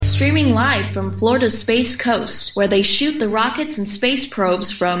streaming live from Florida's Space Coast, where they shoot the rockets and space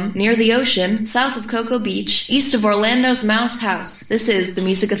probes from near the ocean, south of Cocoa Beach, east of Orlando's Mouse House. This is the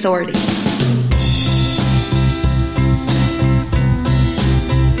Music Authority.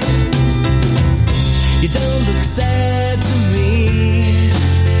 You don't look sad to me,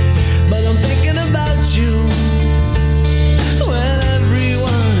 but I'm thinking about you when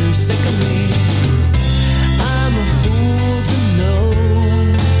everyone is sick of me. I'm a fool to know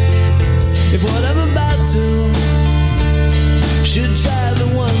if what I'm about to should try the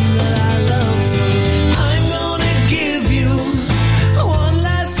one that I love. So I'm gonna give you one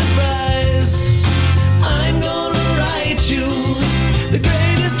last surprise. I'm gonna write you the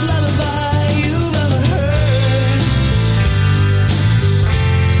greatest lullaby you've ever heard.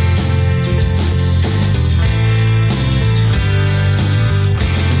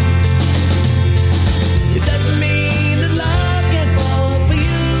 It doesn't mean that love can't fall for you.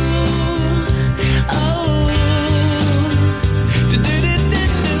 Oh,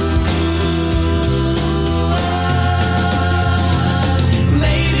 do-do-do-do-do.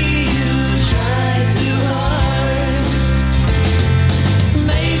 Maybe you tried too hard.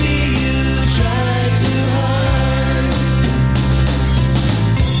 Maybe you tried too hard.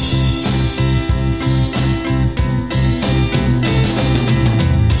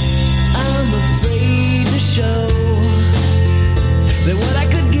 I'm afraid to show that what I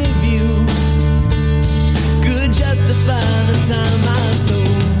could give you could justify the time I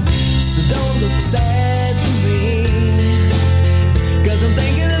stole. So don't look sad to me, 'cause I'm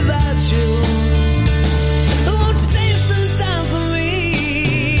thinking about you. Won't you save some time for me?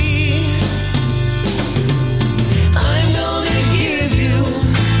 I'm gonna give you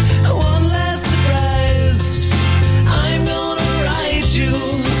one last surprise. I'm gonna write you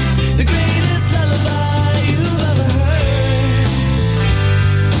the greatest lullaby you've ever heard.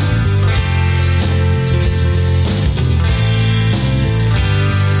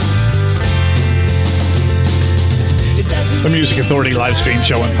 It doesn't The Music Authority live stream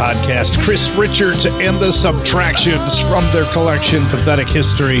show and podcast. Chris Richards and the Subtractions from their collection, Pathetic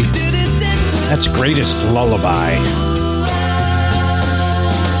History. That's Greatest Lullaby.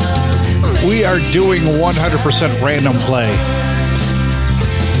 We are doing 100% random play.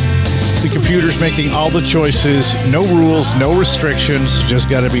 The computer's making all the choices. No rules, no restrictions. Just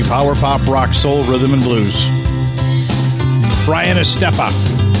got to be power, pop, rock, soul, rhythm, and blues. Brian Estepa.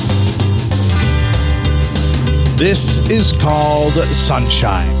 This is called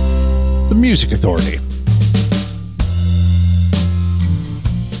Sunshine. The Music Authority.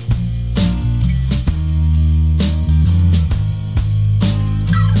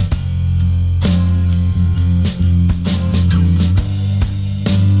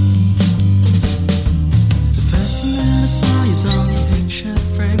 The first thing that I saw is on your picture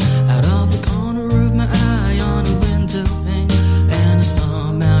frame, out of the corner of my eye on a window pane, and I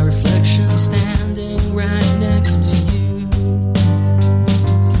saw my reflection standing right next to you.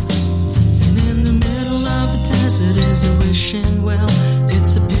 And in the middle of the desert is a wishing well.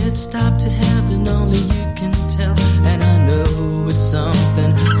 It's a pit stop to heaven, only you can tell. And I know it's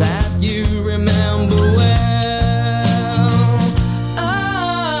something that you remember well.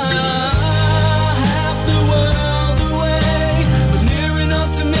 Half the world away, but near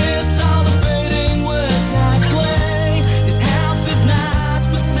enough to miss all the fading words I play. This house is not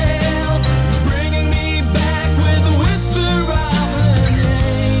for sale, bringing me back with a whisper of her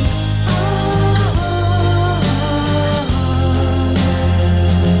name.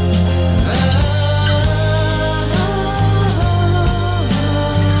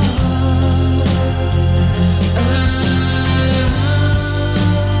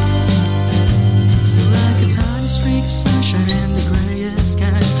 Like a tiny streak of sunshine in the grayest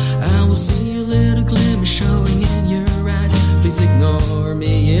skies, I will see a little glimmer showing in your eyes. Please ignore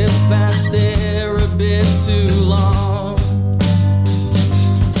me if I stare a bit too long,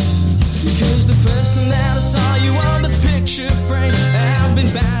 because the first time that I saw you on the picture frame, I've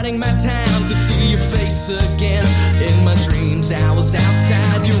been biding my time to see your face again. In my dreams I was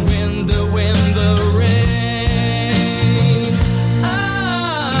outside your window in the rain.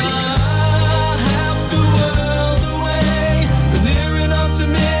 Half the world away, but near enough to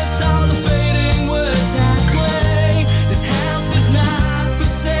miss all the fading words I play. This house is not for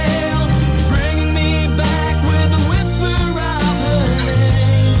sale, bringing me back with a whisper of her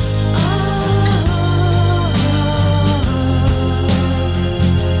name.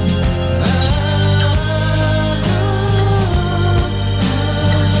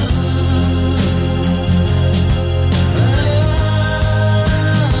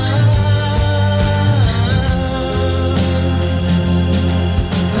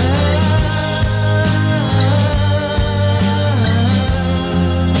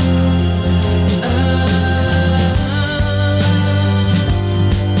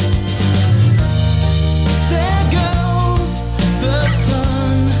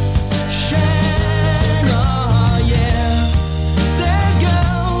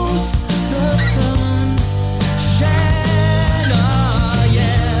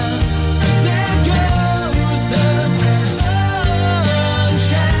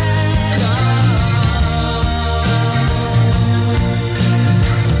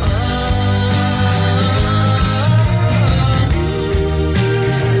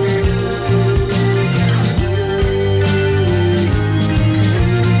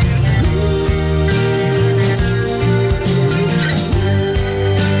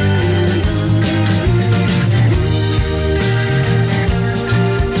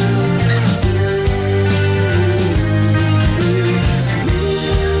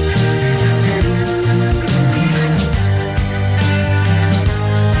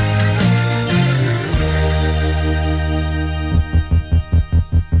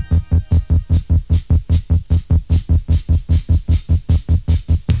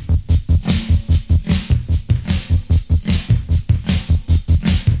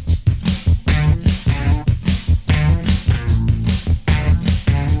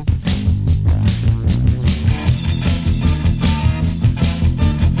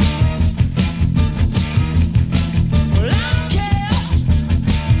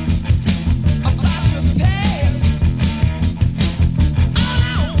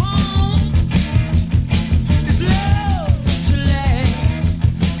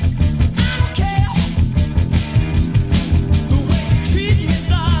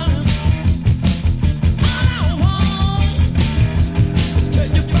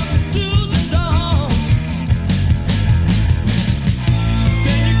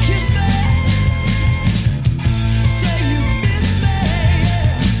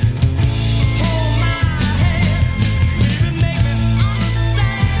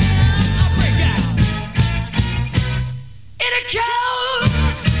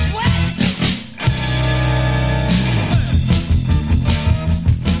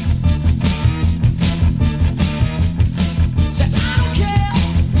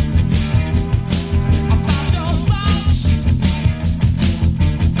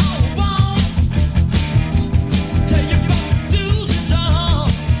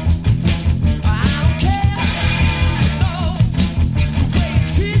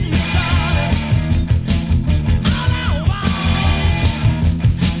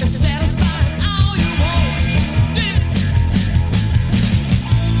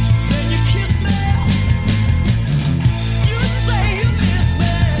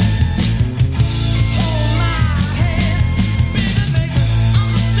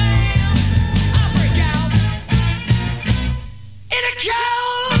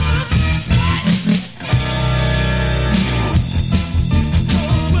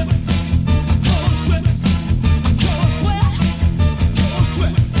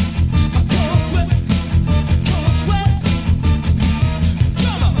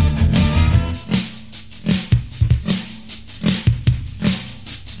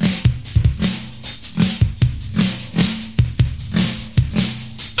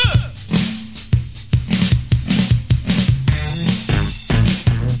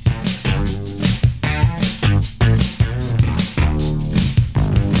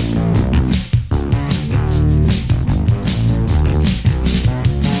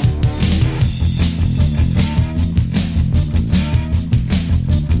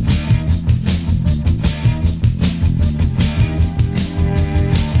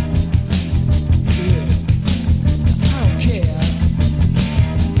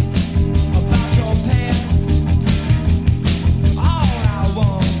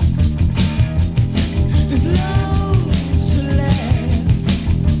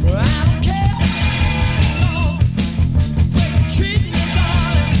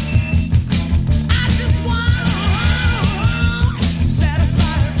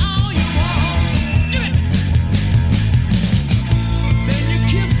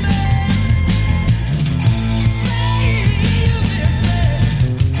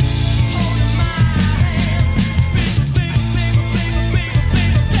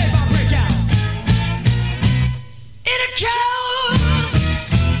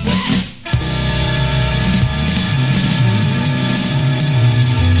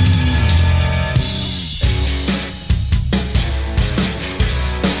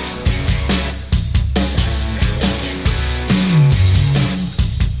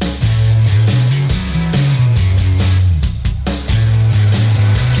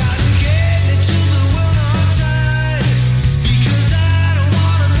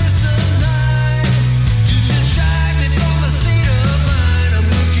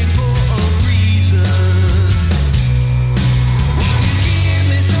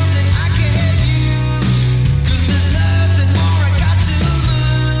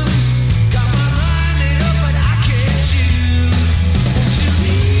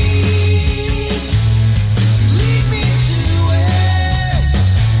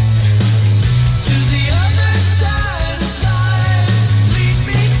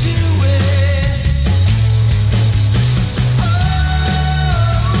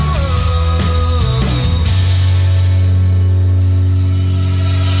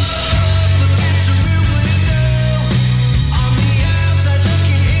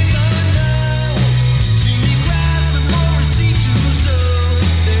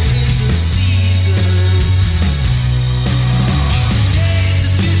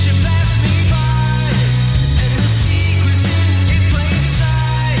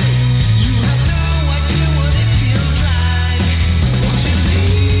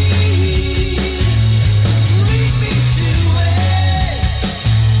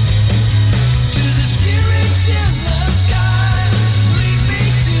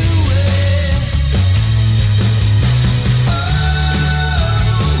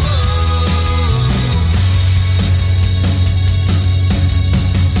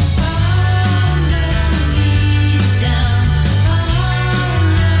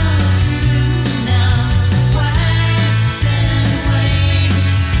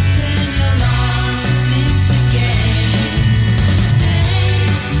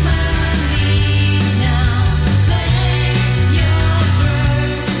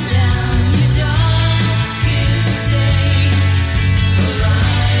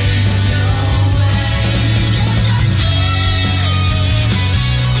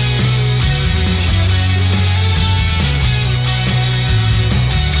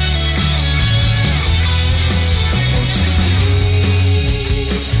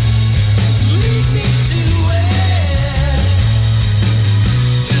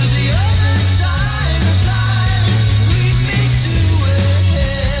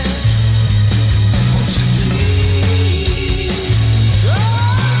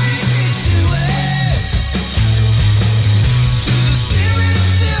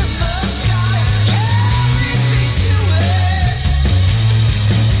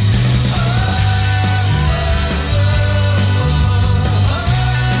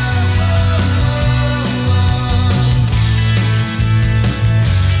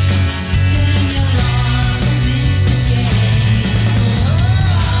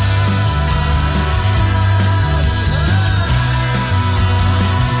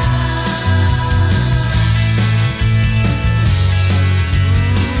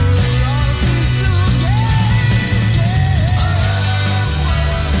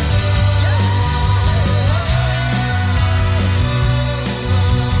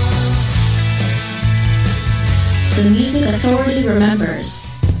 Music Authority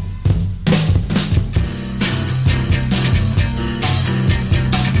remembers.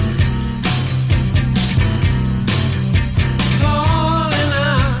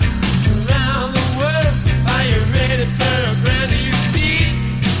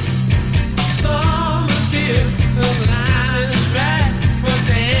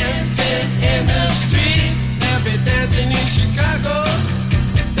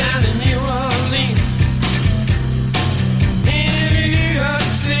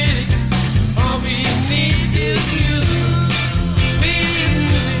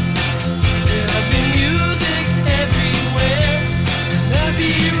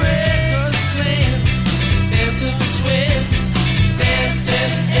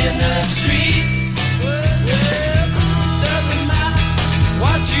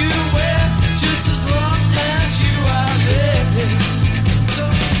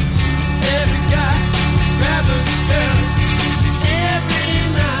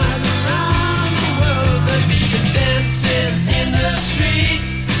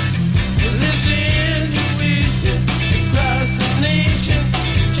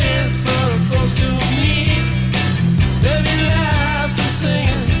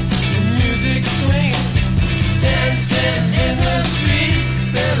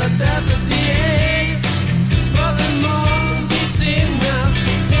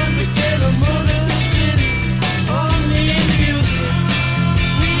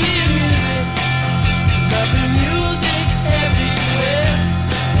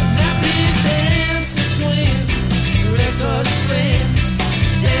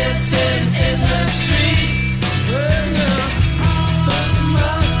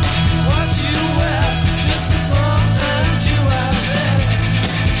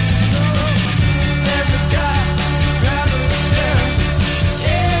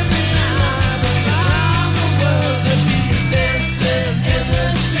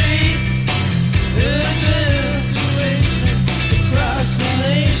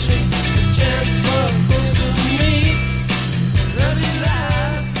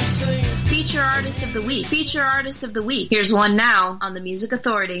 Feature Artist of the Week. Here's one now on the Music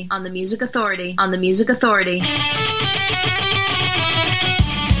Authority, on the Music Authority, on the Music Authority.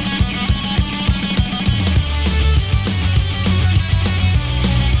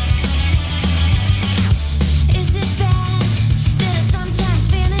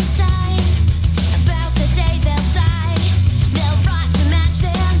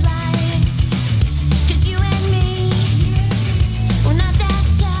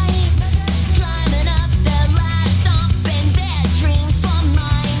 Dreams for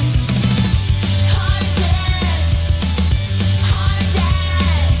mine. Heartless.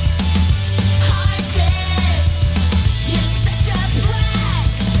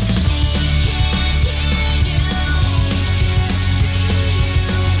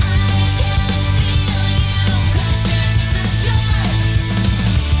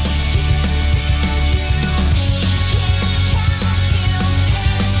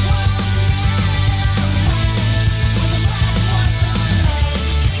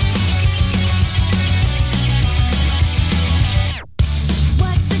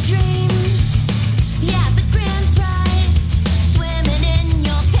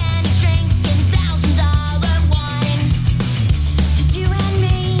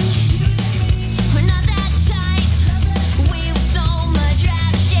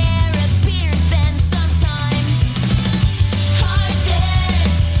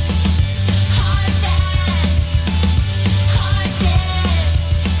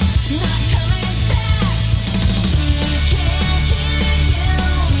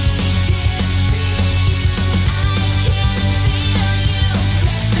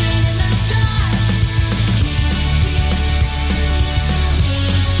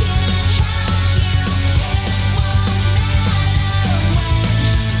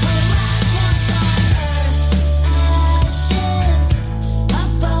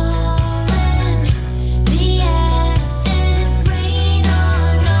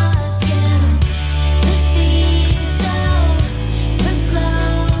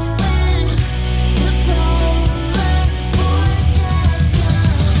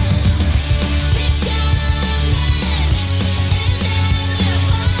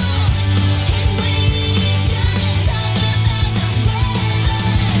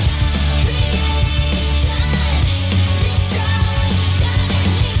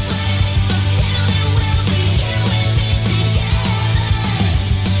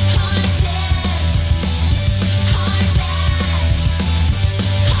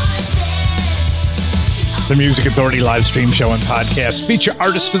 The Music Authority live stream show and podcast. Feature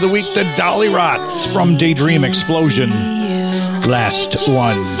artist of the week, the Dolly Rots from Daydream Explosion. Last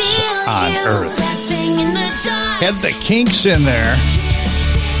Ones on Earth. Had the Kinks in there.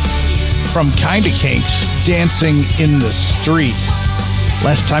 From Kinda Kinks, Dancing in the Street.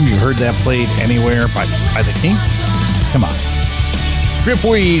 Last time you heard that played anywhere by the Kinks? Come on.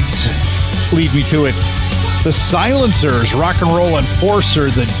 Gripweeds, Lead Me to It. The Silencers, Rock and Roll Enforcer,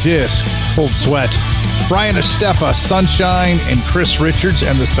 The Disc, Cold Sweat. Brian Estefa, Sunshine, and Chris Richards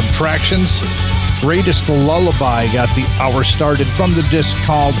and the Subtractions. Greatest Lullaby got the hour started from the disc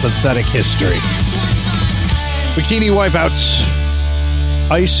called Pathetic History. Bikini Wipeouts,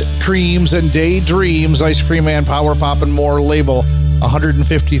 Ice Creams and Daydreams, Ice Cream Man, Power Pop, and more label.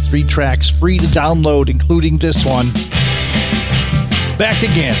 153 tracks, free to download, including this one. Back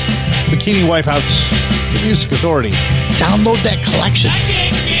again, Bikini Wipeouts, the Music Authority. Download that collection.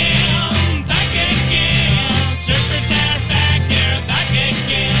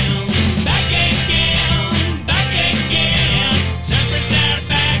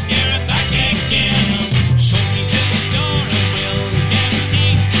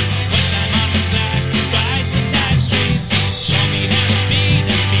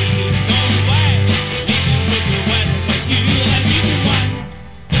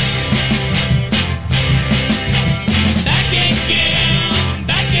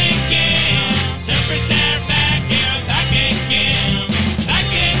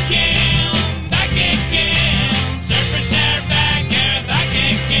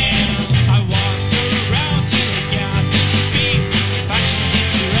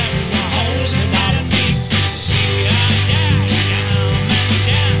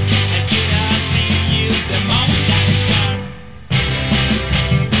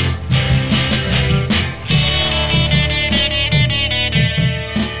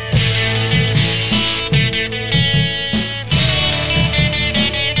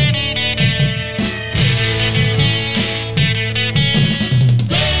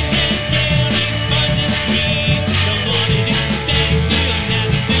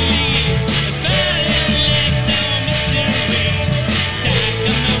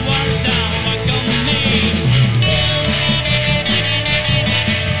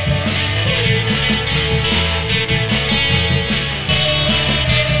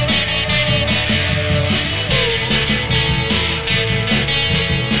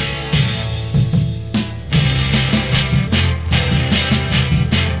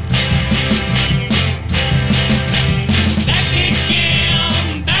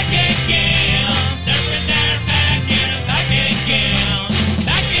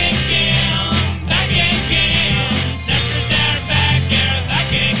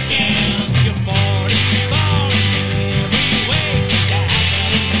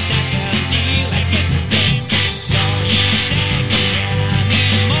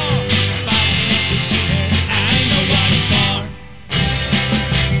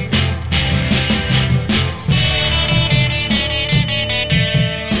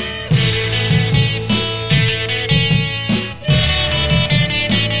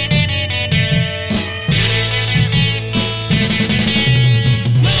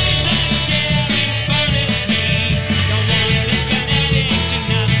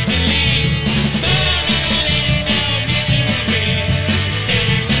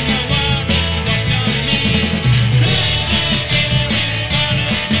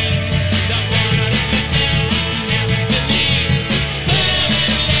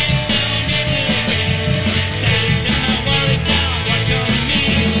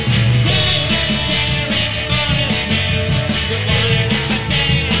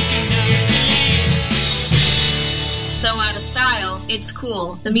 It's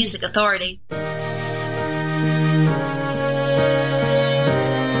cool. The Music Authority.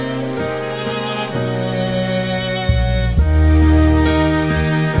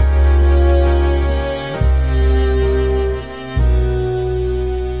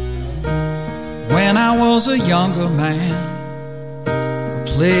 When I was a younger man, I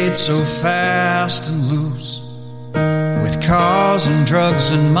played so fast and loose, with cars and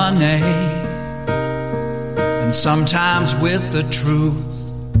drugs and money, and sometimes with the truth.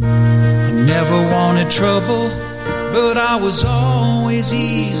 I never wanted trouble, but I was always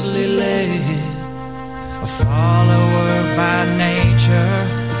easily led, a follower by nature,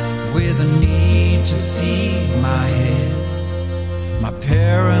 with a need to feed my head. My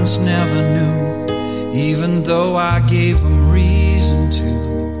parents never knew, even though I gave them reason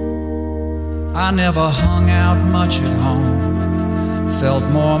to. I never hung out much at home, felt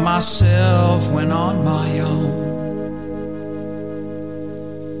more myself when on my own.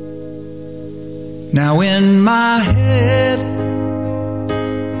 Now in my head,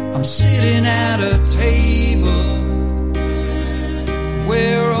 I'm sitting at a table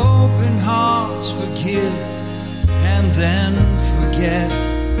where open hearts forgive and then forget.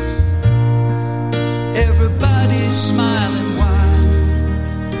 Everybody's smiling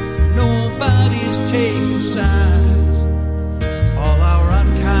wide, nobody's taking sides. All our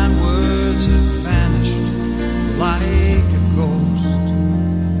unkind words have vanished like a ghost.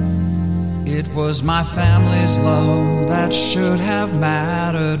 It was my family's love that should have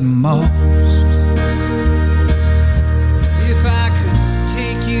mattered most. If I could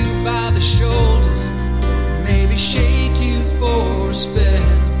take you by the shoulders, maybe shake you for a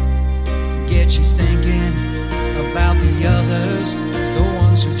spell, get you thinking about the others, the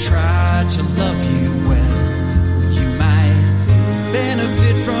ones who tried to love you well. Well, you might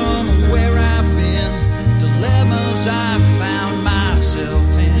benefit from where I've been, dilemmas I've found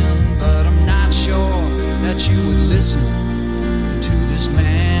myself in, but I'm not sure that you would listen to this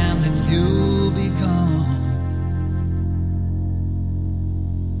man that you'll become.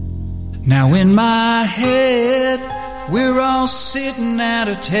 Now in my head, we're all sitting at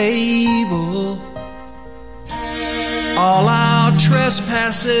a table, all our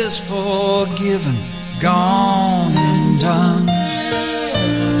trespasses forgiven, gone and done.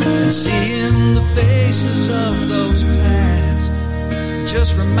 And seeing the faces of those past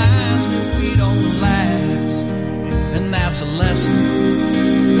just reminds me we don't last. And that's a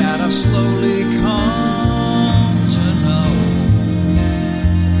lesson that I've slowly come to know.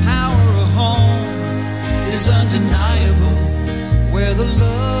 Power of home is undeniable, where the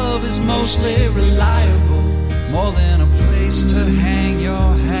love is mostly reliable, more than a place to hang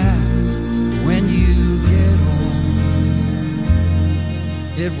your hat when you get old.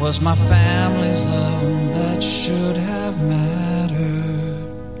 It was my family's love that should have mattered.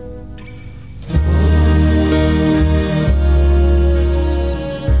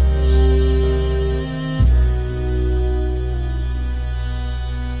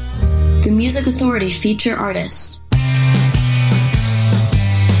 The Music Authority feature artist.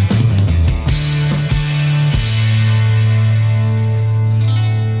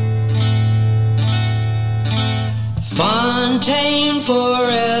 Fontaine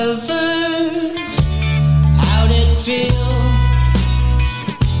forever. How'd it feel?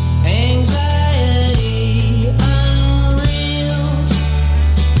 Anxiety unreal.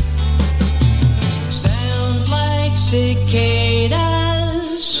 Sounds like cicadas.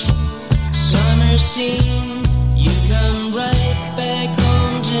 Summer scene. You come right back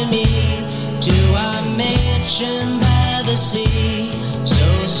home to me, to our mansion by the sea.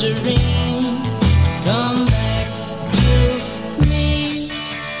 So serene. Come back to me.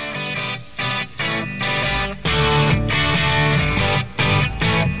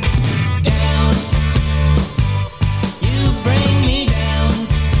 Down, you bring me down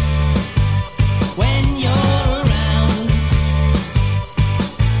when you're around.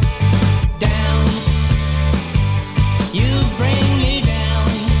 Down, you bring me down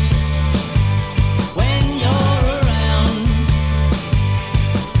when you're around.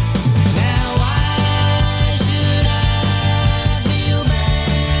 Now why should I feel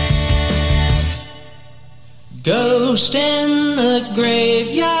bad? Ghost in the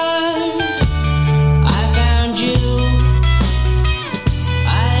graveyard, I found you.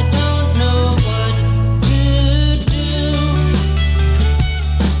 I don't know what to do.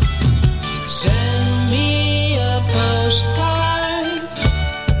 Send me a postcard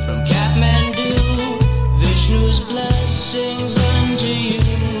from Kathmandu. Vishnu's blessings unto you.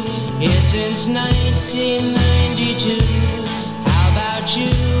 Here since 1992. How about you?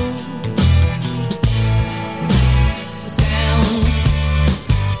 Down,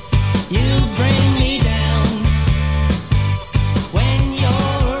 you bring me down when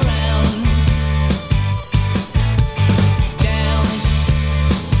you're around. Down,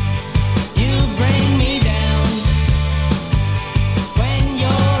 you bring me down when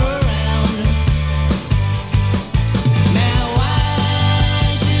you're around. Now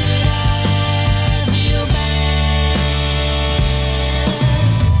why should I feel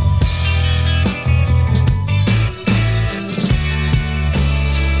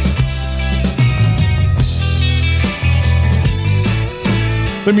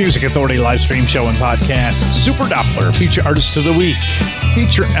The Music Authority live stream show and podcast. Super Doppler, feature artist of the week.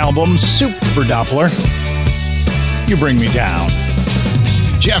 Feature album, Super Doppler. You Bring Me Down.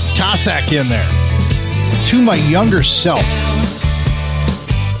 Jeff Cossack in there. To my younger self.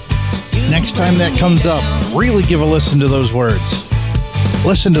 Next time that comes up, really give a listen to those words.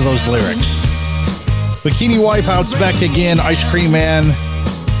 Listen to those lyrics. Bikini Wipeout's back again. Ice Cream Man.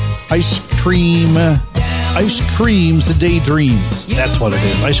 Ice Cream's The Daydreams. That's what it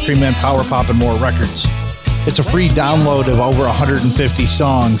is. Ice Cream and Power Pop and More Records. It's a free download of over 150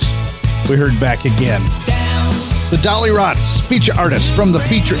 songs. We heard Back Again. The Dolly Rots, feature artist from the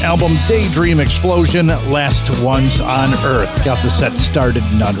feature album Daydream Explosion, Last Ones on Earth. Got the set started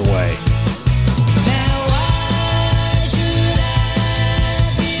and underway.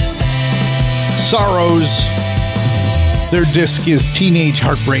 Sorrows. Their disc is Teenage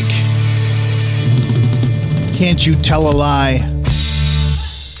Heartbreak. Can't You Tell a Lie?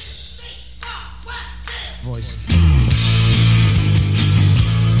 Voice.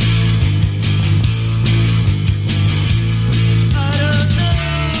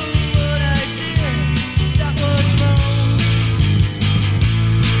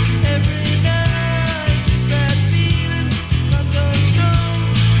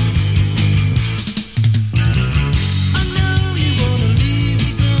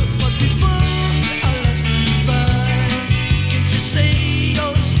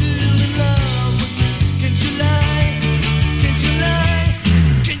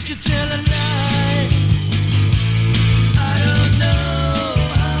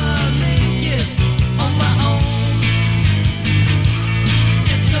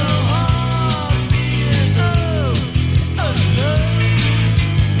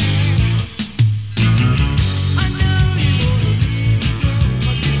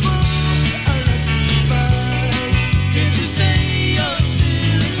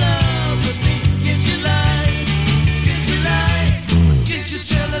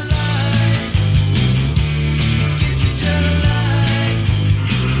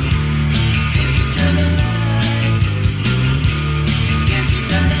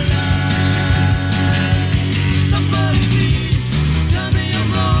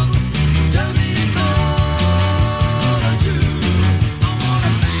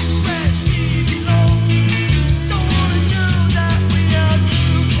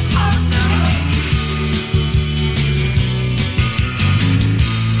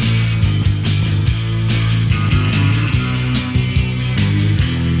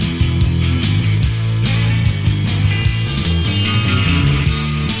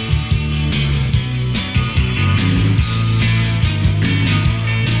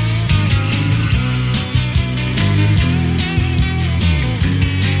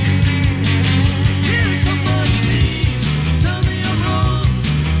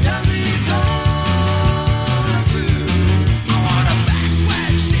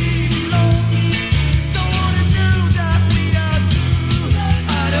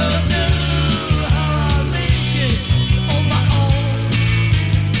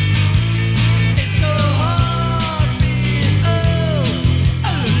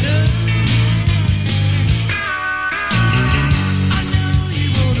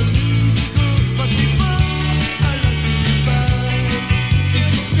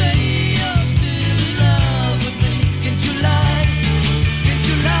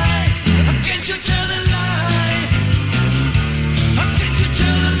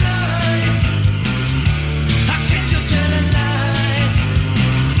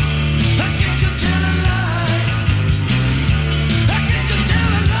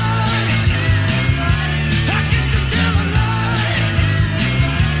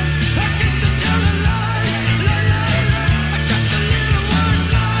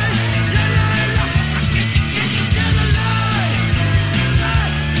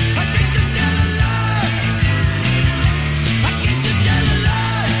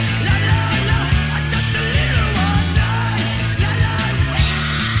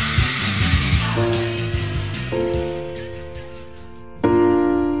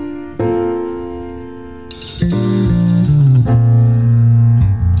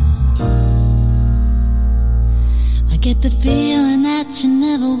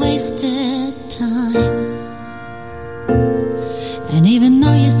 wasted time. And even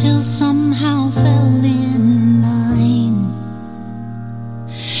though you still somehow fell in line,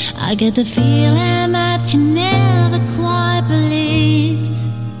 I get the feeling that you never quite believed.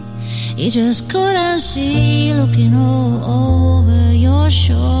 You just couldn't see looking over your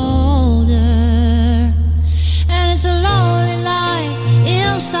shoulder. And it's a lonely life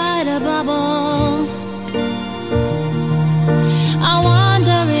inside a bubble. I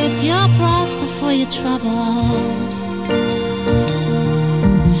wonder if you're prosper for your trouble.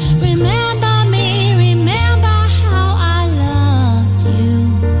 Remember me, remember how I loved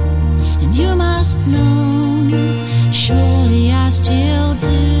you. And you must know, surely I still do.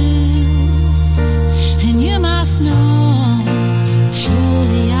 And you must know, surely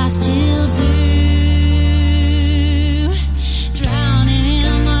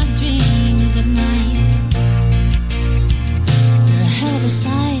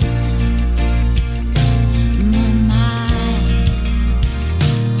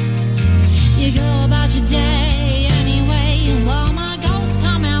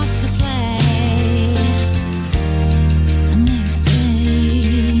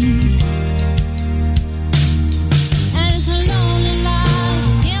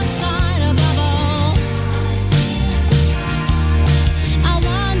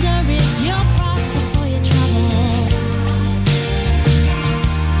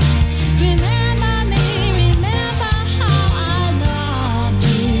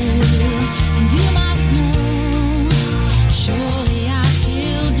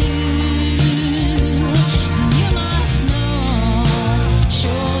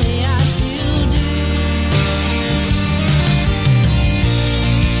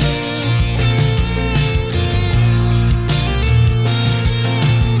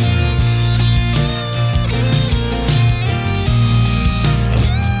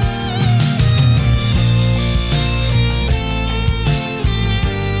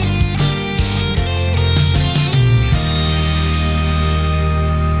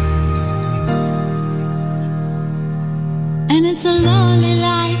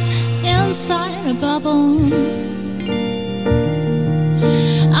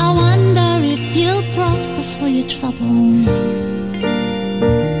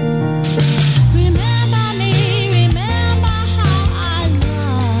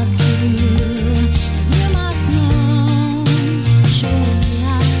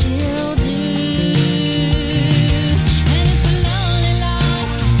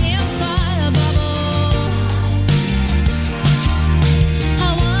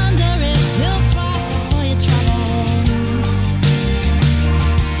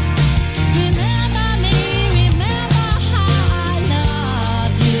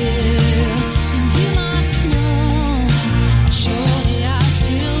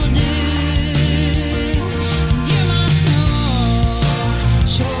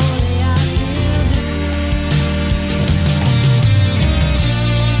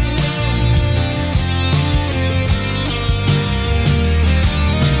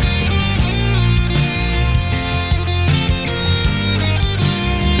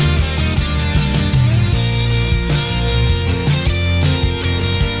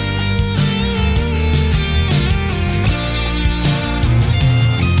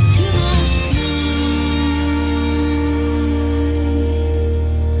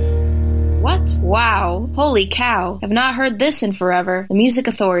First. Wow. Holy cow. Have not heard this in forever. The Music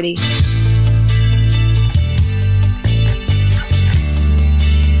Authority.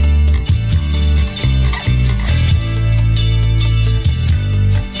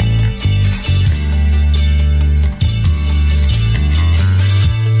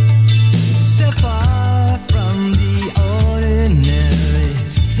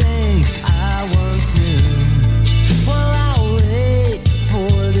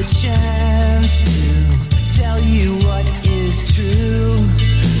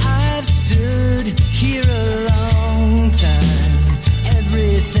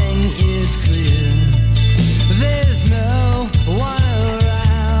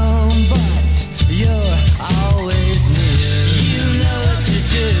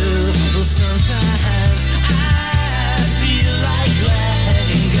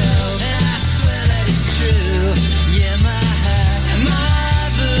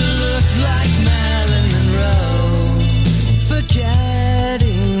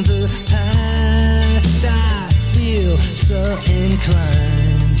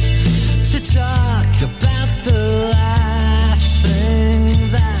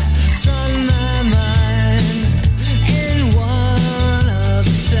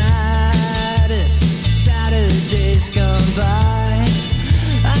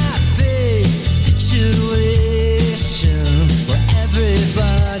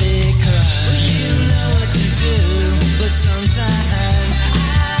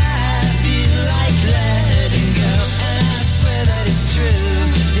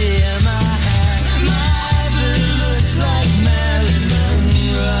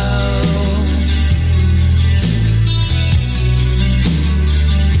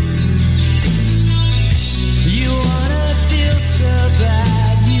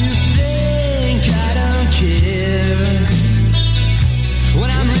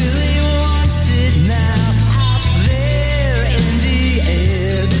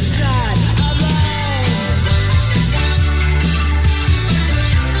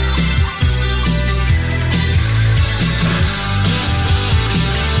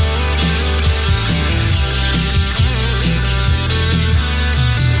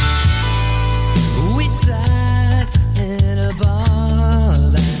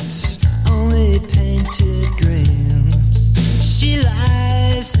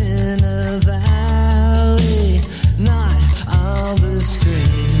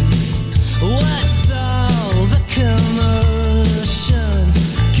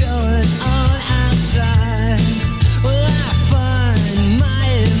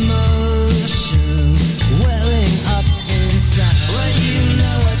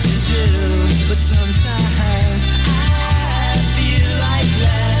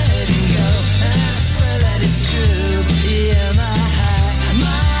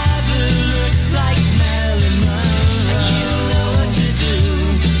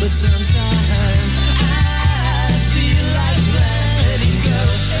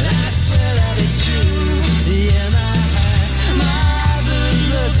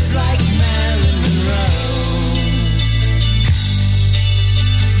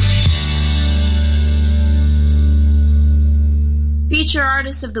 Feature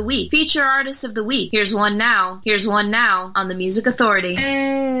Artist of the Week. Feature Artist of the Week. Here's one now. Here's one now on the Music Authority.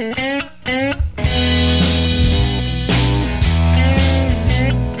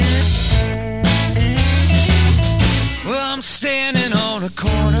 Well, I'm standing on a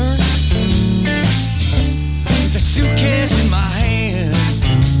corner with a suitcase in my hand,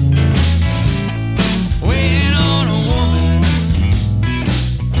 waiting on a woman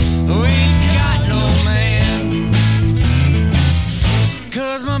who ain't got no man,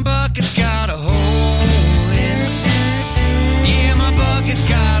 'cause my bucket's got a hole in it. Yeah, my bucket's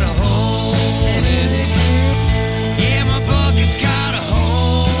got a hole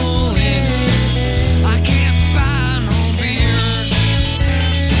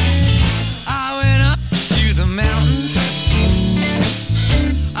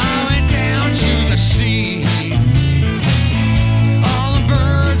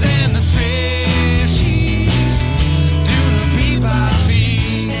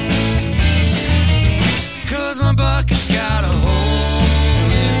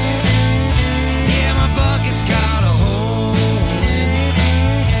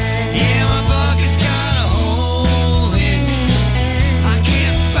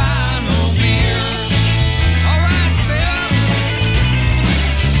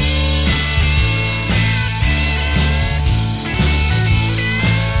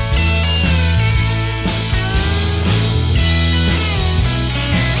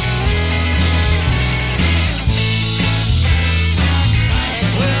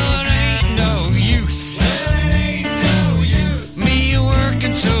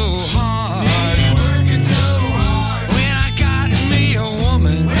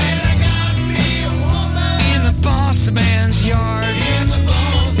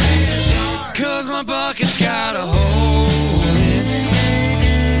my bucket's got a hole in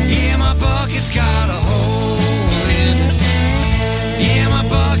it. Yeah, my bucket's got a hole in it. Yeah, my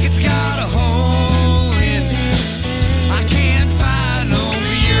bucket's got a hole in it. I can't buy no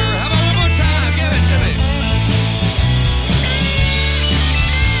beer. How about one more time? Give it to me.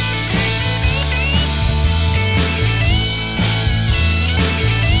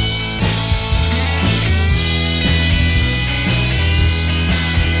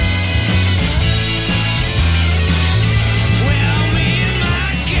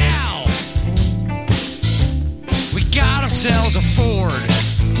 Ourselves a Ford.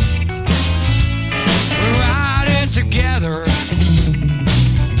 We're riding together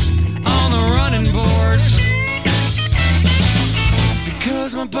on the running boards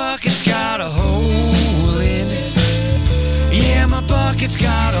because my bucket's got a hole in it. Yeah, my bucket's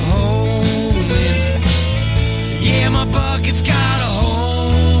got a hole in it. Yeah, my bucket's got a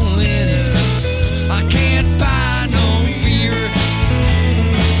hole in it. I can't buy no beer.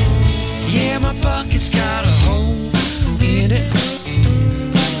 Yeah, my bucket's got a hole in it.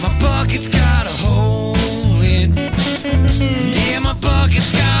 My bucket's got a hole in it. Yeah, my bucket's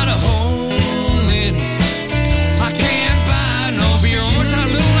got a hole in it. I can't buy no beer. One more time,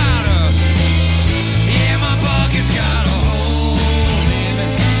 a little louder. Yeah, my bucket's got a hole in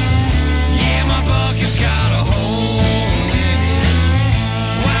it. Yeah, my bucket's got a hole in it.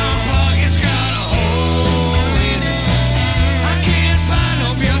 Well, my bucket's got a hole in it. I can't buy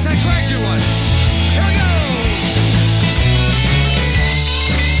no beer. Let's take a crazy one. Here we go.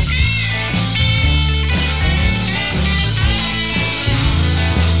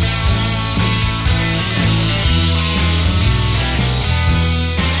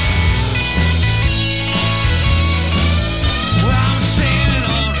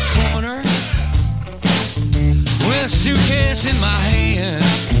 Suitcase in my hand,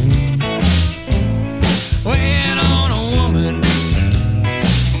 weighing on a woman.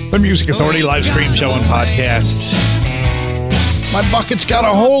 The Music Authority live stream show and podcast. My bucket's got a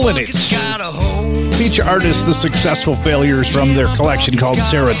hole in it. Feature artists The Successful Failures from their collection called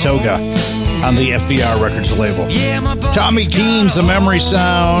Saratoga on the FDR Records label. Tommy Keen's The Memory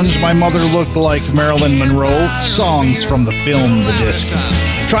Sounds, My Mother Looked Like Marilyn Monroe, songs from the film The Disc.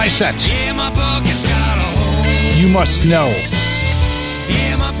 Tri-Set, You Must Know,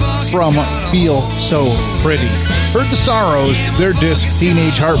 from Feel So Pretty. Heard the Sorrows, their disc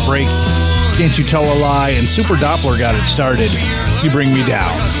Teenage Heartbreak, Can't You Tell a Lie, and Super Doppler got it started, You Bring Me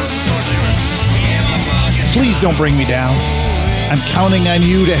Down. Please don't bring me down. I'm counting on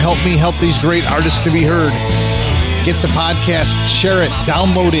you to help me help these great artists to be heard. Get the podcast, share it,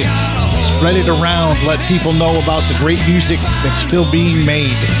 download it, spread it around, let people know about the great music that's still being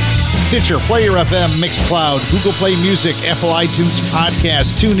made. Stitcher, Player FM, Mixcloud, Google Play Music, Apple iTunes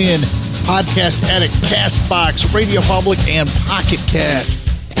Podcast, TuneIn, Podcast Addict, CastBox, Radio Public, and Pocket Cast.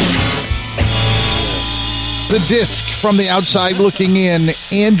 The disc from the outside looking in,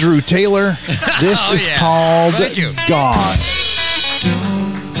 Andrew Taylor. This is called Gone.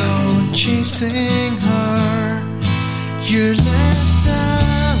 Don't go chasing her. You're let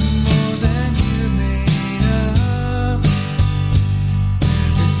down more than you made up.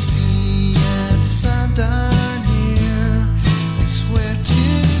 And sea and sun down here is where to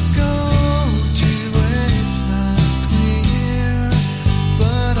go to when it's not clear.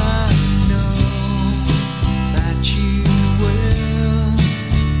 But I know that you will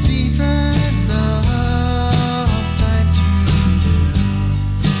leave enough time to fill.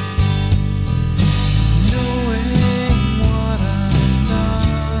 Knowing what I've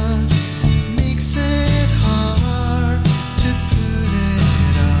done makes it hard to put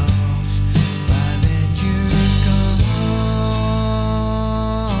it off. But then you're gone.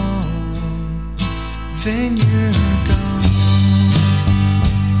 Then you're gone.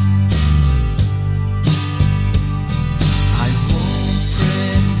 I won't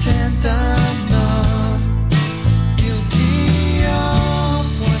pretend I'm not guilty of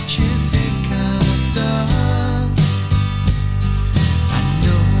what you think I've done. I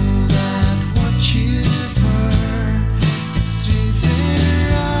know that what you've heard is through their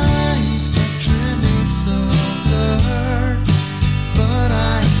eyes, but remains so blurred. But I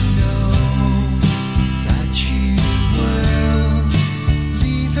know that you will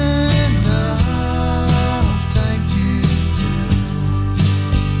leave enough time to fill.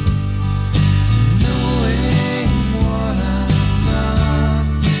 Knowing what I've done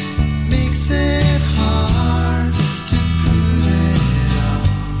makes it hard to put it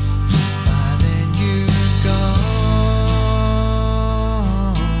off. But then you're gone.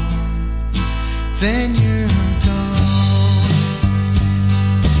 Then you're gone.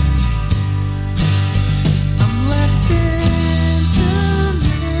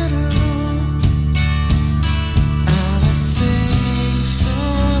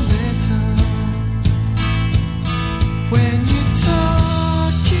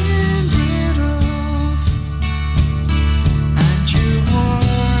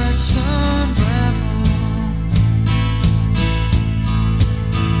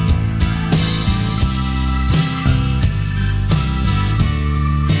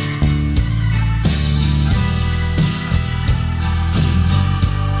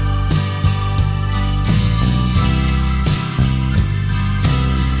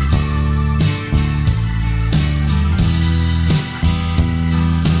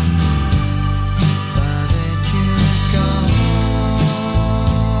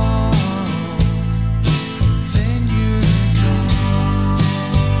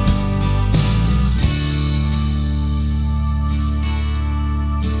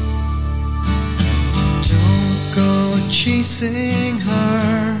 chasing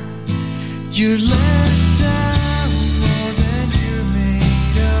her. You're let down more than you're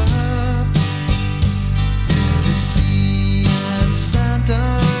made of. The sea and sand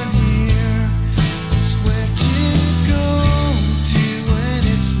are near. It's where to go to when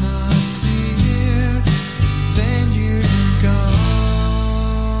it's not clear. Then you're gone.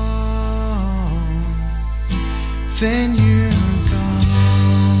 Then you're gone.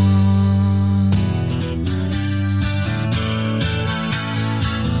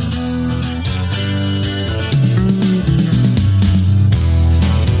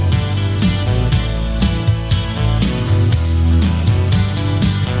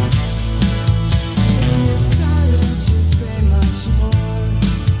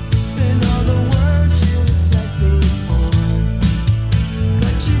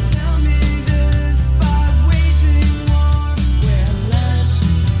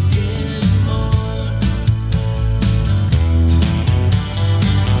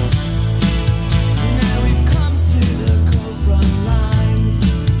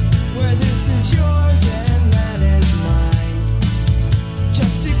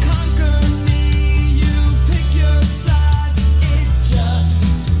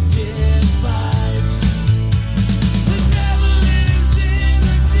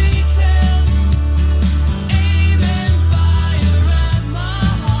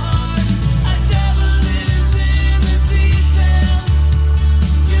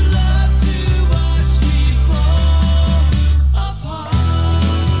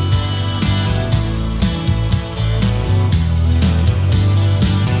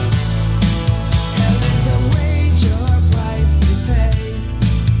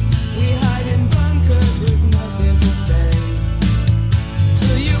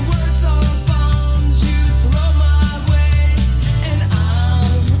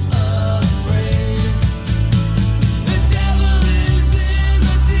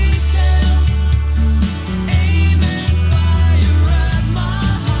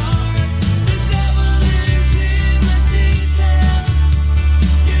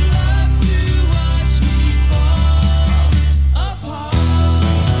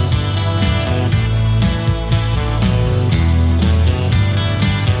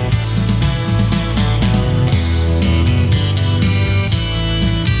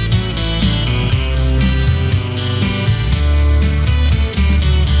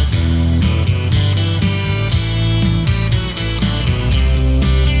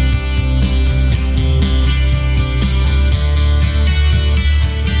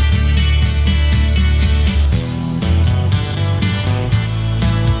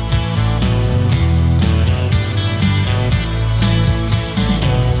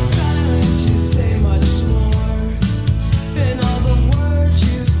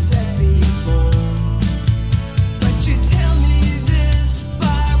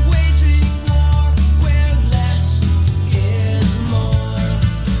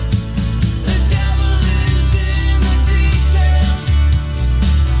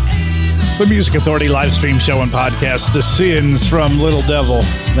 The Music Authority live stream show and podcast, The Sins from Little Devil.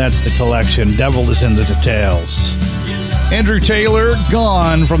 That's the collection. Devil is in the details. Andrew Taylor,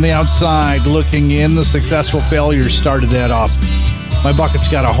 Gone from the Outside, Looking In. The Successful Failures started that off. My Bucket's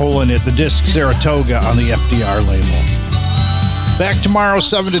Got a Hole in It. The disc Saratoga on the FDR label. Back tomorrow,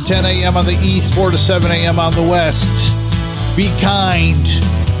 7 to 10 a.m. on the East, 4 to 7 a.m. on the West. Be kind.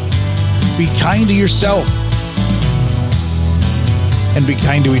 Be kind to yourself. And be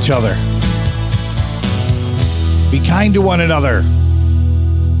kind to each other. Be kind to one another.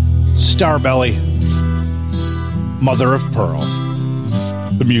 Starbelly, Mother of Pearl,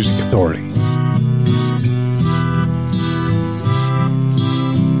 The Music Authority.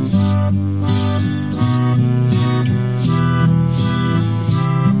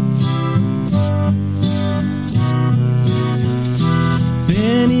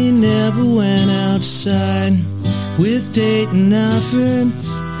 Benny never went outside with Dayton Alfred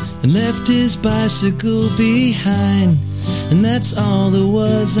and left his bicycle behind. And that's all there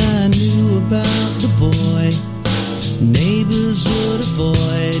was I knew about the boy neighbors would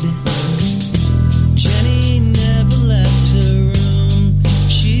avoid. Jenny never left her room.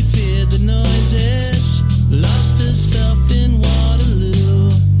 She feared the noises, lost herself in Waterloo.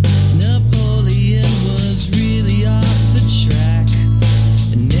 Napoleon was really off the track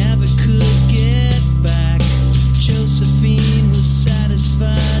and never could get back. Josephine was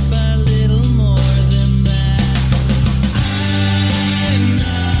satisfied by little more than that. I'm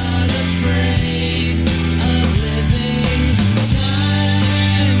not afraid of living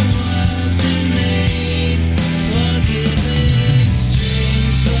time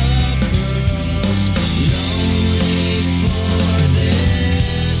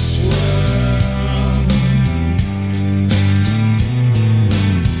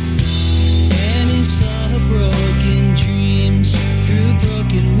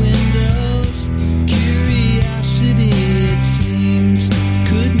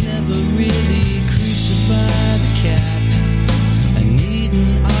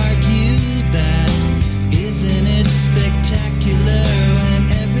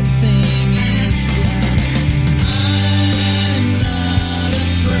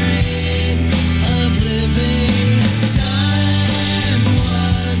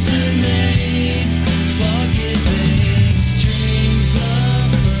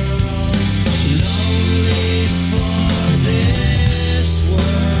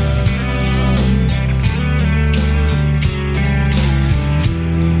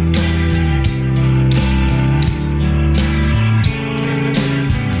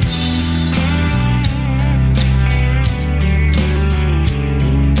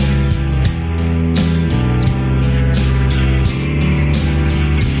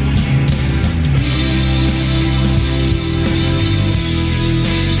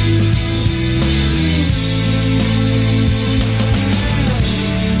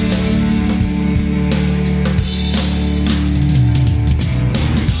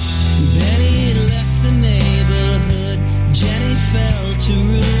to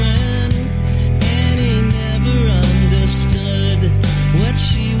ruin, and he never understood what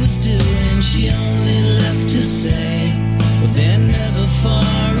she was doing. She only left to say, well, they're never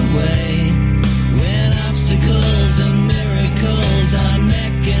far away, when obstacles and miracles are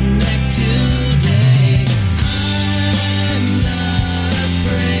neck and neck today. I'm not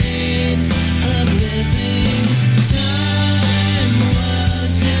afraid of living. Time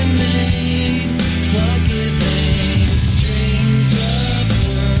wasn't made for giving strings of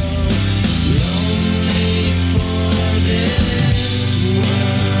pearls, lonely for this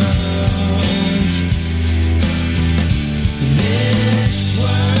world. This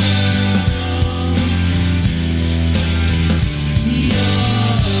world, your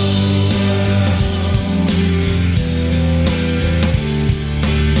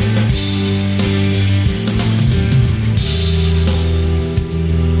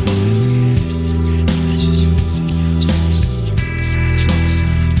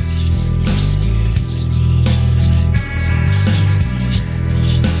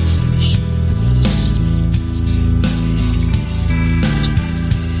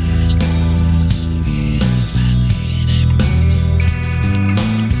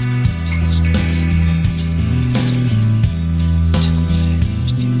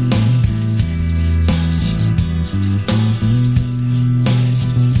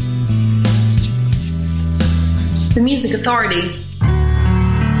The Music Authority